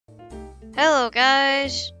Hello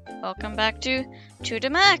guys! Welcome back to the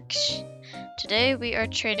Makx! Today we are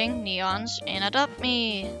trading neons in Adopt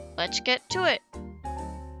Me. Let's get to it!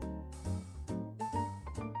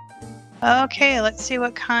 Okay, let's see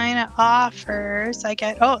what kind of offers I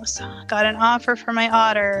get. Oh, so got an offer for my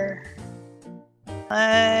otter.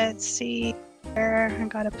 Let's see here. I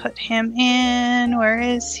gotta put him in. Where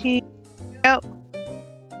is he?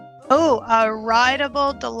 Oh, a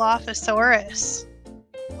rideable Dilophosaurus.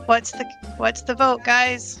 What's the vote,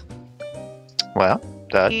 guys? Well,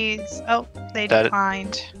 that. They that-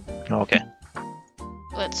 declined. Okay.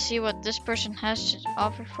 Let's see what this person has to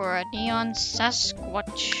offer for a neon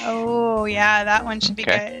Sasquatch. Oh, yeah, that one should be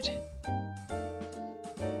good.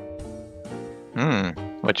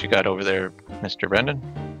 What you got over there, Mr. Brendan?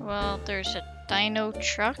 Well, there's a dino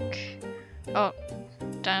truck. Oh,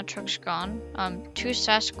 dino truck's gone. 2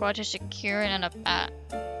 Sasquatches, a Kieran, and a bat.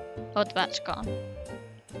 Oh, the bat's gone.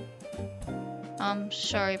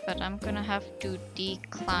 Sorry, but I'm gonna have to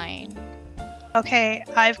decline. Okay,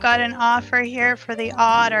 I've got an offer here for the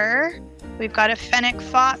otter. We've got a fennec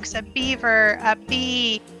fox, a beaver, a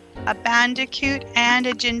bee, a bandicoot, and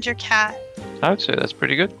a ginger cat. I would say that's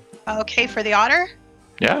pretty good. Okay, for the otter?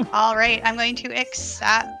 Yeah. All right, I'm going to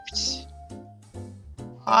accept.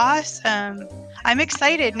 Awesome. I'm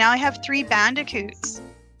excited. Now I have 3 bandicoots.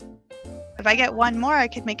 If I get one more, I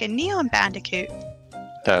could make a neon bandicoot.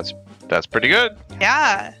 That's pretty good.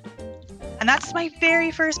 Yeah. And that's my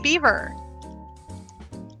very first beaver.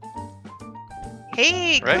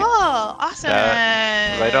 Hey, Right. cool. Awesome.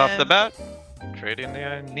 Right off the bat, trading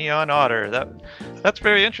the neon otter. That's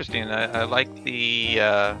very interesting. I like the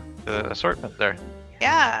assortment there.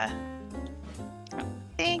 Yeah.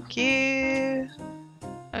 Thank you.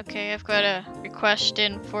 Okay, I've got a request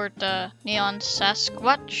in for the neon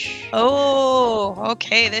Sasquatch. Oh,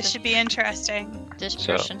 okay. This should be interesting. This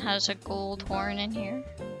So- person has a gold horn in here.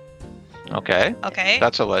 Okay. Okay.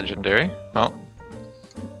 That's a legendary. Well,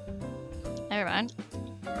 Never mind.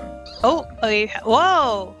 Oh,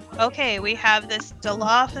 whoa. Okay, we have this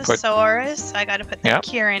Dilophosaurus. I got to put the Yep.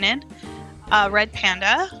 Kieran in. A red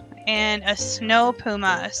panda and a snow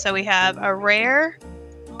puma. So we have a rare,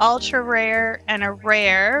 ultra rare, and a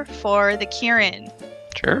rare for the Kieran.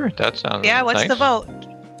 sure. That sounds Yeah, what's nice. the vote?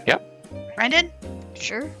 Yep. Brendan?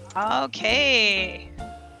 Sure. Okay.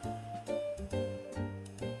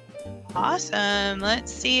 Awesome.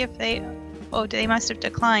 Let's see if they... Oh, they must have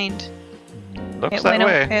declined. Looks that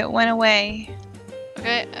way. It went away.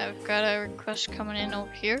 Okay, I've got a request coming in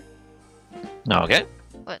over here. Okay.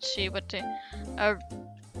 Let's see what the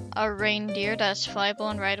a reindeer that's flyable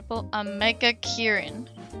and rideable, a mega Kieran.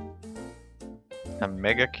 A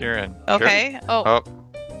Mega Kieran. Okay. Oh,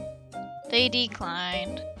 Oh, they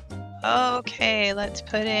declined. Okay, let's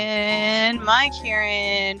put in my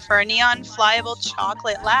Kieran for a neon flyable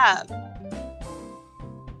chocolate lab.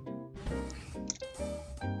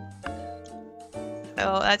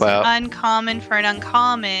 So that's Well- an uncommon for an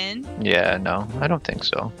uncommon. yeah. No, I don't think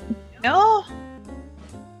so. No?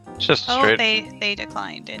 It's just Oh, straight. they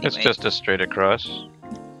declined anyway. It's just a straight across.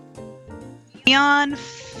 Neon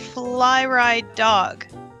fly ride dog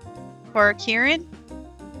for Kieran?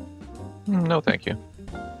 No, thank you.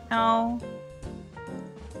 No.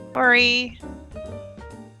 Sorry.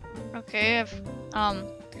 Okay,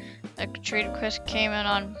 a trade request came in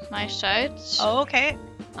on my side. Oh, okay.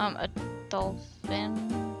 A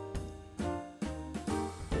dolphin.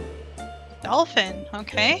 Dolphin.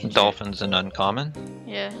 Okay. Dolphin's an uncommon.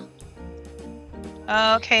 Yeah.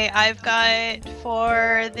 Okay, I've got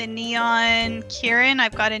for the neon Kieran,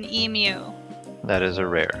 I've got an emu. That is a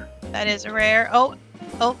rare. That is a rare. Oh,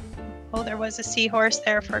 there was a seahorse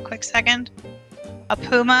there for a quick second. A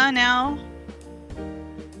puma now.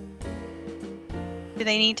 Do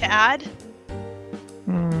they need to add?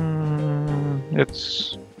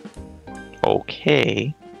 It's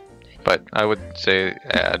okay, but I would say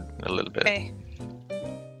add a little bit. Okay.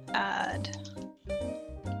 Add.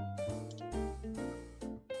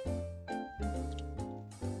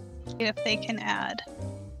 See if they can add.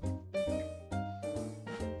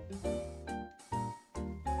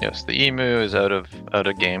 Yes, the emu is out of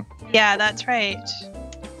game, Yeah, that's right.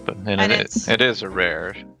 but then And it is a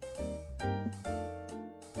rare.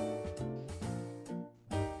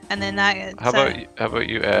 And then that. How about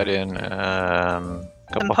you add in some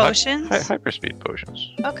couple potions? hyperspeed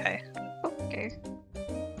potions? Okay. Okay.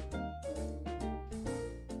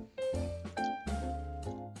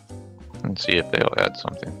 And see if they'll add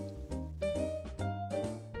something.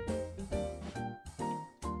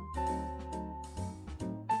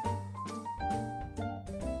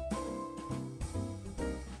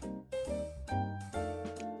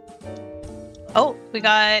 Oh, we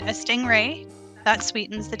got a stingray. That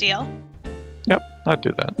sweetens the deal. Yep, I'll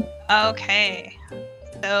do that. Okay.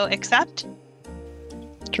 So accept.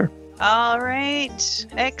 Sure. All right.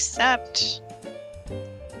 Accept.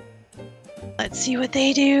 Let's see what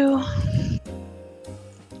they do.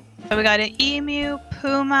 So we got an emu,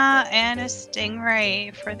 puma, and a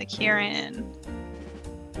stingray for the Kieran.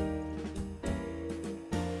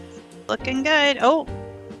 Looking good. Oh,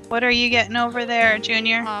 what are you getting over there,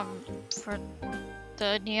 Junior? For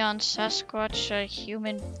the neon Sasquatch, a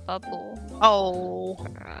human bubble. Oh.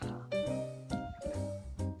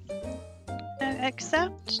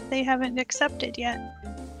 Accept? They haven't accepted yet.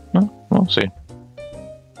 Well, we'll see.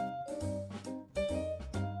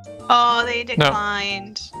 Oh, they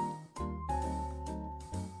declined.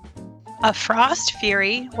 A Frost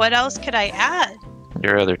Fury? What else could I add?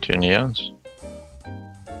 Your other two neons.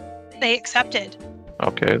 They accepted.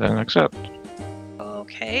 Okay, then accept.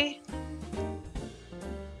 Okay.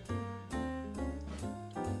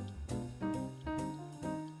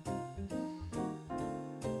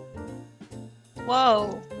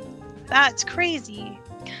 Whoa. That's crazy.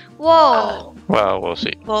 Whoa! Well, we'll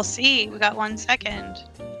see. We'll see. We got 1 second.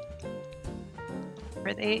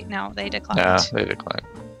 Were they? No, they declined. Yeah, they declined.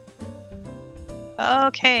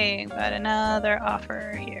 Okay, got another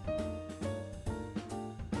offer here.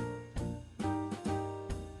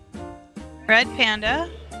 Red panda,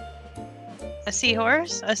 a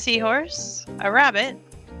seahorse, a rabbit.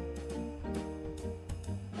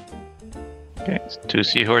 Okay, two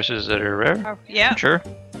seahorses that are rare. Oh, yeah, Sure.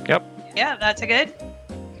 Yep, yeah, that's a good.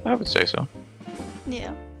 I would say so.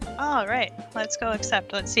 Yeah. All right, let's go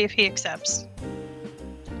accept. Let's see if he accepts.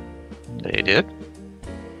 They did.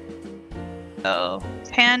 So,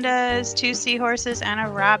 pandas, 2 seahorses, and a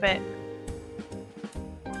rabbit.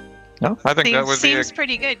 No, I think that would be seems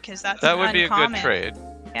pretty good because that's that an would be a good uncommon. trade.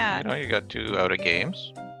 Yeah. You know, you got 2 out of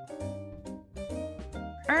games.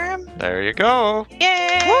 There you go.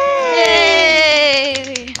 Yay!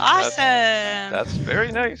 Yay! Awesome. That's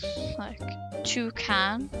very nice. Like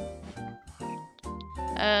toucan,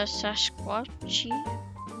 a Sasquatchy.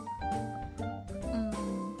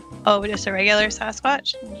 Oh, just a regular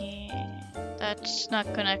Sasquatch? Yeah, that's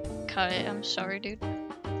not gonna cut it. I'm sorry, dude.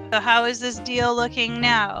 So how is this deal looking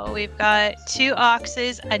now? We've got 2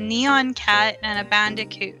 oxes, a neon cat, and a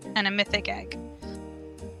bandicoot, and a mythic egg.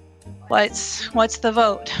 What's the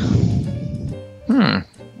vote?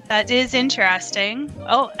 That is interesting.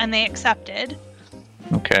 Oh, and they accepted.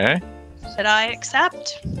 Okay. Should I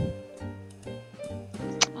accept?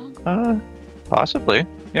 Possibly.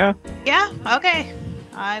 Yeah. Yeah, okay.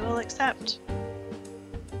 I will accept.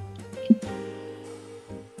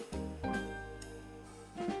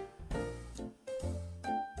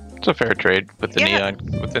 It's a fair trade with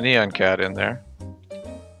the neon cat in there.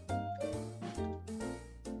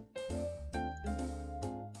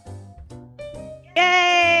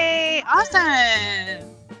 Yay! Awesome!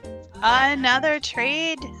 Another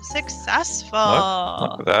trade successful.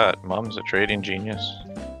 Look at that. Mom's a trading genius.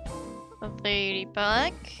 A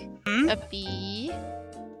ladybug, a bee,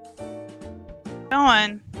 Go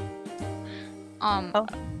on.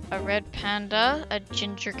 a red panda, a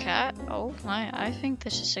ginger cat. Oh my, I think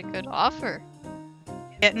this is a good offer.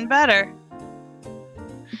 Getting better.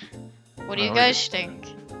 What do you guys think?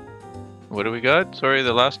 What do we got? Sorry,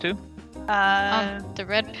 the last 2? The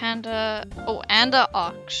red panda. Oh, and a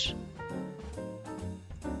ox.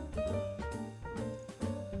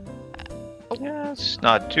 Yeah, it's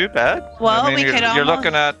not too bad. Well, I mean, we you're, could you're almost-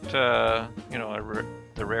 looking at, the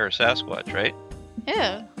rare Sasquatch, right?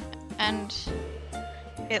 Yeah, and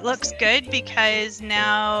It looks good because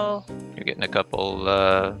now You're getting a couple,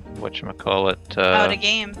 whatchamacallit, out of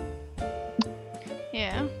game.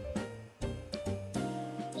 yeah.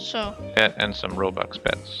 So, and some Robux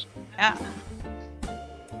bets. Yeah.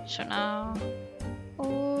 so now.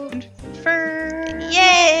 Oh,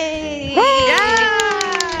 Yay!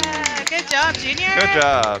 Yeah! Good job, Junior. Good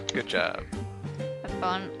job. Good job. I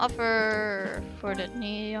found an offer for the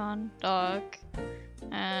neon dog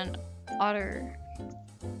and otter.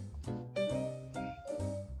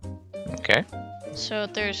 Okay. So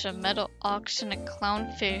there's a metal ox and a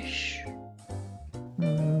clownfish.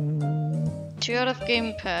 2 out of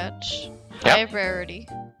game pets. High rarity.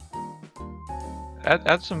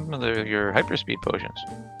 Add some of your hyperspeed potions.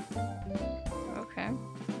 Okay.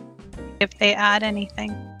 If they add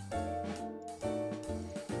anything.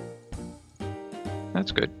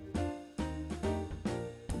 That's good.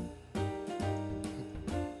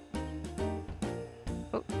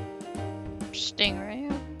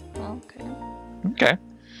 Stingray. Okay. Okay.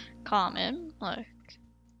 Common. Like.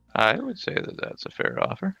 I would say that that's a fair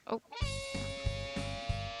offer. Oh.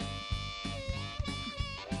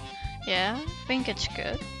 Yeah, I think it's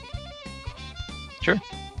good. Sure.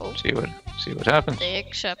 Oh, See what happens. they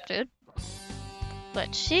accepted.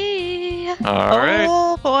 Let's see. All right.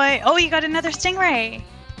 Oh boy. Oh, you got another stingray.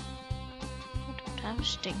 I don't have a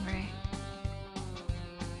stingray.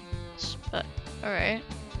 But alright.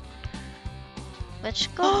 Let's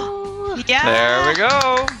go. Yeah. There we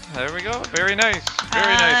go. There we go. Very nice.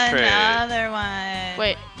 Very nice trade. Another one.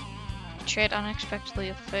 Wait. Trade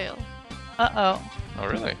unexpectedly failed. Uh-oh. Oh,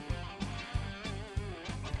 really?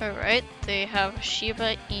 Alright, they have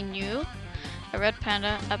Shiba Inu, a red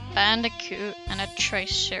panda, a bandicoot, and a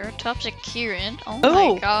triceratops, a Kirin. Oh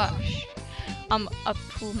Ooh. my gosh. A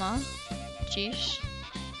puma. Jeez.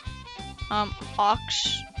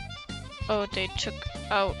 Ox. Oh, they took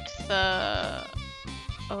out the...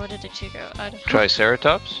 Oh, what did they take out? I don't know.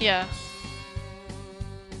 Triceratops? Yeah.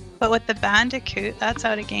 But with the bandicoot, that's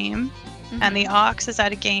out of game. And the ox is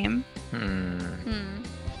out of game.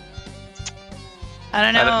 I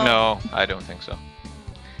don't know. No, I don't think so.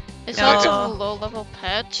 It's No. lots of low-level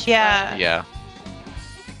pets. Yeah. Yeah.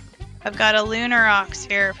 I've got a lunar ox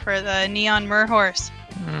here for the neon merhorse.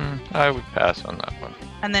 I would pass on that one.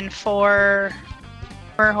 And then 4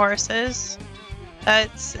 merhorses.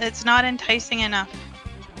 It's not enticing enough.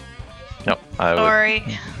 No,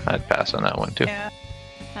 Sorry. I'd pass on that one too. Yeah.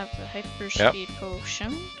 Have the hyper speed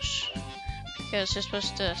potions. Because this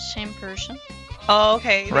was the same person. Oh,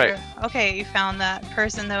 okay. Right. Okay, you found that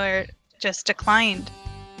person that were just declined.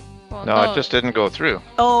 Well, No, it just didn't go through.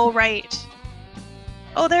 Oh, right.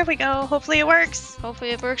 Oh, there we go. Hopefully it works.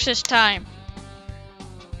 Hopefully it works this time.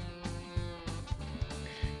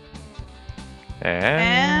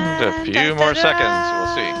 And a few more seconds.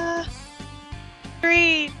 We'll see.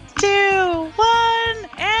 3, 2, 1,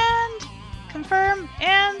 and confirm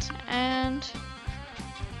and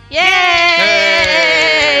Yay!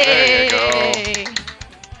 There you go.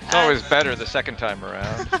 It's always better the second time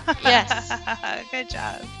around. Yes. Good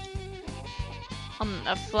job.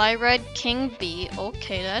 A fly ride king bee.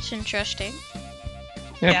 Okay, that's interesting.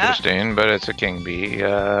 Interesting, but it's a king bee. It's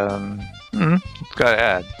got to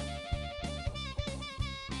add.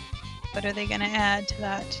 What are they gonna add to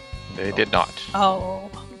that? They did not. Oh.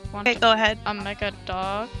 Want Okay, go ahead. a mega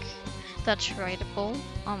dog. That's rideable.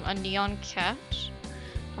 A neon cat.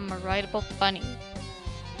 A rideable bunny.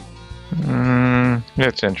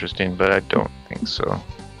 It's interesting, but I don't think so.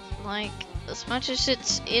 Like, as much as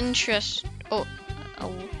it's interest. Oh,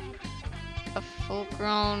 a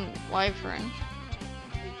full-grown wyvern.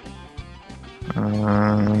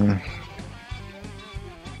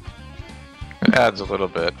 It adds a little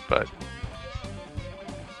bit, but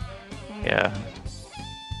yeah,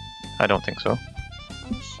 I don't think so.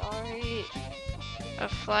 I'm sorry. A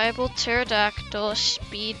flyable pterodactyl, a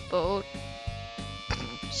speedboat,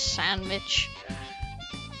 sandwich,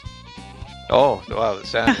 Oh, wow, the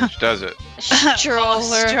sandwich does it. a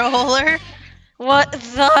stroller. Stroller. What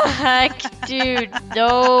the heck, dude?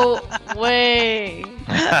 No way.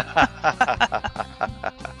 Not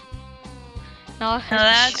a Now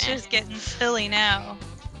that's chance. just getting silly now.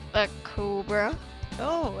 A cobra.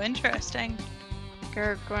 Oh, interesting.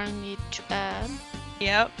 You're gonna need to add.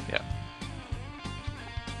 Yep.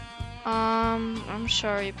 I'm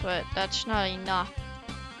sorry, but that's not enough.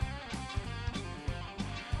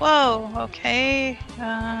 Whoa, okay.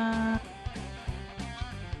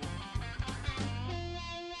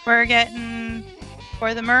 We're getting,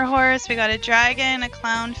 for the merhorse, we got a dragon, a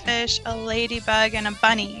clownfish, a ladybug, and a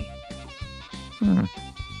bunny.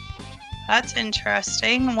 That's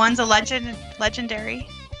interesting. One's a legendary,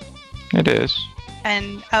 It is.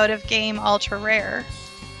 and out of game ultra rare.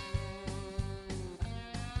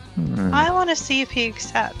 I want to see if he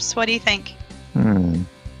accepts. What do you think?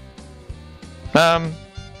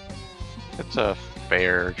 It's a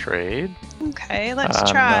fair trade. Okay, let's I'm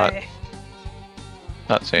try.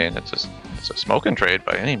 Not saying it's a smoking trade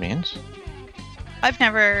by any means. I've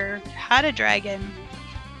never had a dragon.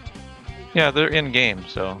 Yeah, they're in game,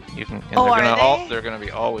 so you can. And Oh, they're are gonna they? they're gonna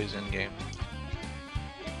be always in game.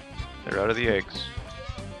 They're out of the eggs.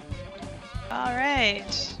 All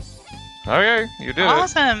right. Okay, you did it.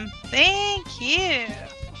 Awesome. Thank you.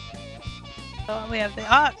 So we have the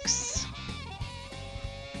ox,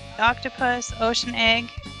 the octopus, ocean egg,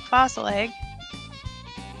 fossil egg,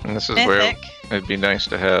 And this is where mythic, it'd be nice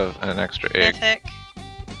to have an extra egg mythic,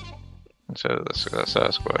 instead of the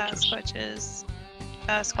Sasquatches. Sasquatches,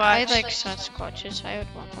 Sasquatch. I like Sasquatches. I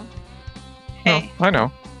would want one. Hey, No, I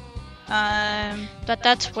know. But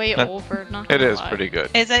that's way That- over. Not It gonna is lie. pretty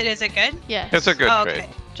good. is it good? Yes. It's a good Oh, trade. okay.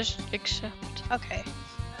 Just accept. Okay.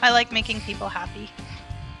 I like making people happy.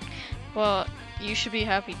 Well, you should be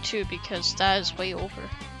happy too because that is way over.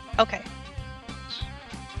 Okay.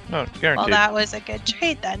 No, Well, guaranteed. that was a good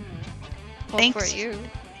trade then. Well, Thanks. for you.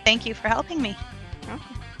 Thank you for helping me. Okay.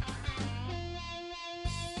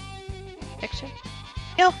 Exit.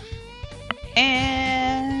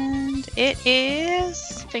 And it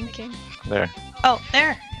is. Thinking. There. Oh,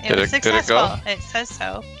 there. It Did was it go? successful. It says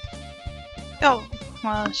so. Oh,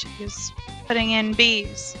 well, she was putting in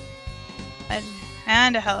bees.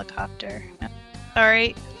 And a helicopter. No,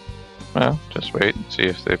 sorry. Well, just wait and see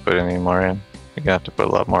if they put any more in. You're gonna have to put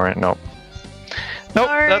a lot more in. Nope. Nope,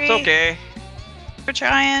 that's Sorry. okay. We're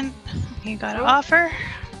trying. You got an Oh. offer?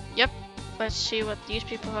 Let's see what these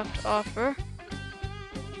people have to offer.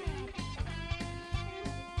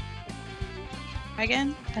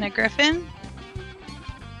 Dragon and a griffin.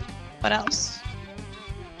 What else?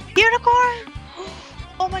 Unicorn!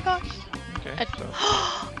 Oh my gosh. Okay, so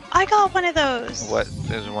I got one of those. what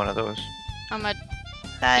is one of those? I'm a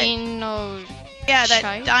That, dino. yeah, that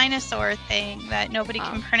Shite? dinosaur thing that nobody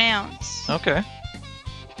can pronounce. Okay.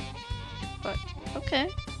 Okay.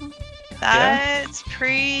 That's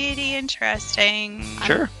pretty interesting.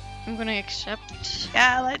 Sure. I'm gonna accept.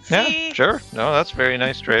 Yeah, let's Yeah, see. sure. No, that's very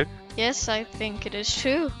nice trade. Yes, I think it is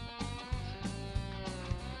too.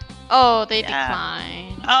 Oh, they Yeah.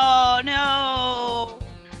 decline. Oh no!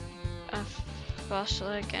 A fossil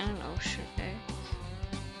egg and an ocean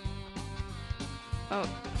egg. Oh,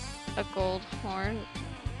 a gold horn.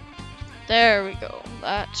 There we go.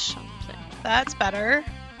 That's something. That's better.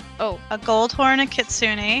 Oh, A gold horn, a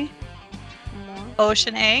kitsune, more.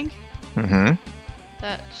 ocean egg. Mm-hmm.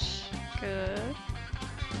 That's good.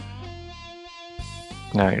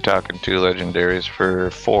 Now you're talking 2 legendaries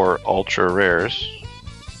for 4 ultra rares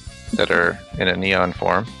that are in a neon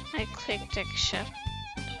form. I clicked accept.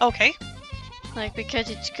 Okay. Like, because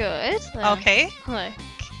it's good. Like, Okay. Like,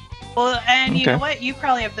 Well, and you know Okay. what? You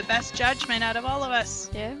probably have the best judgment out of all of us.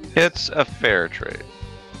 yeah. It's a fair trade.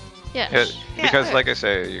 Yes. Yeah. Because, like I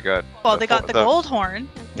say, you got Well, they got the gold horn.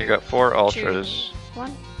 You got 4 ultras.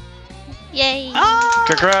 1. Yay. Oh!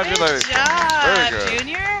 Congratulations. Good job, Very good.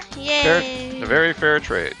 Junior. Yay. A very fair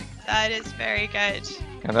trade. That is very good.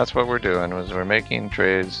 And that's what we're doing, was we're making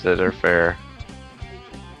trades that are fair.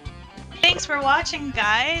 Thanks for watching,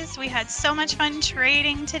 guys. We had so much fun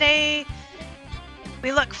trading today.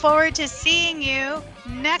 We look forward to seeing you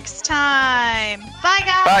next time. Bye,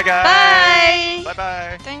 guys. Bye, guys. Bye.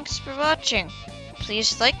 Bye-bye. Thanks for watching.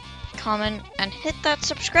 Please like, comment, and hit that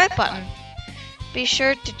subscribe button. Be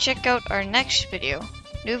sure to check out our next video.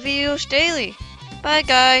 New videos daily. Bye,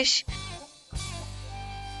 guys.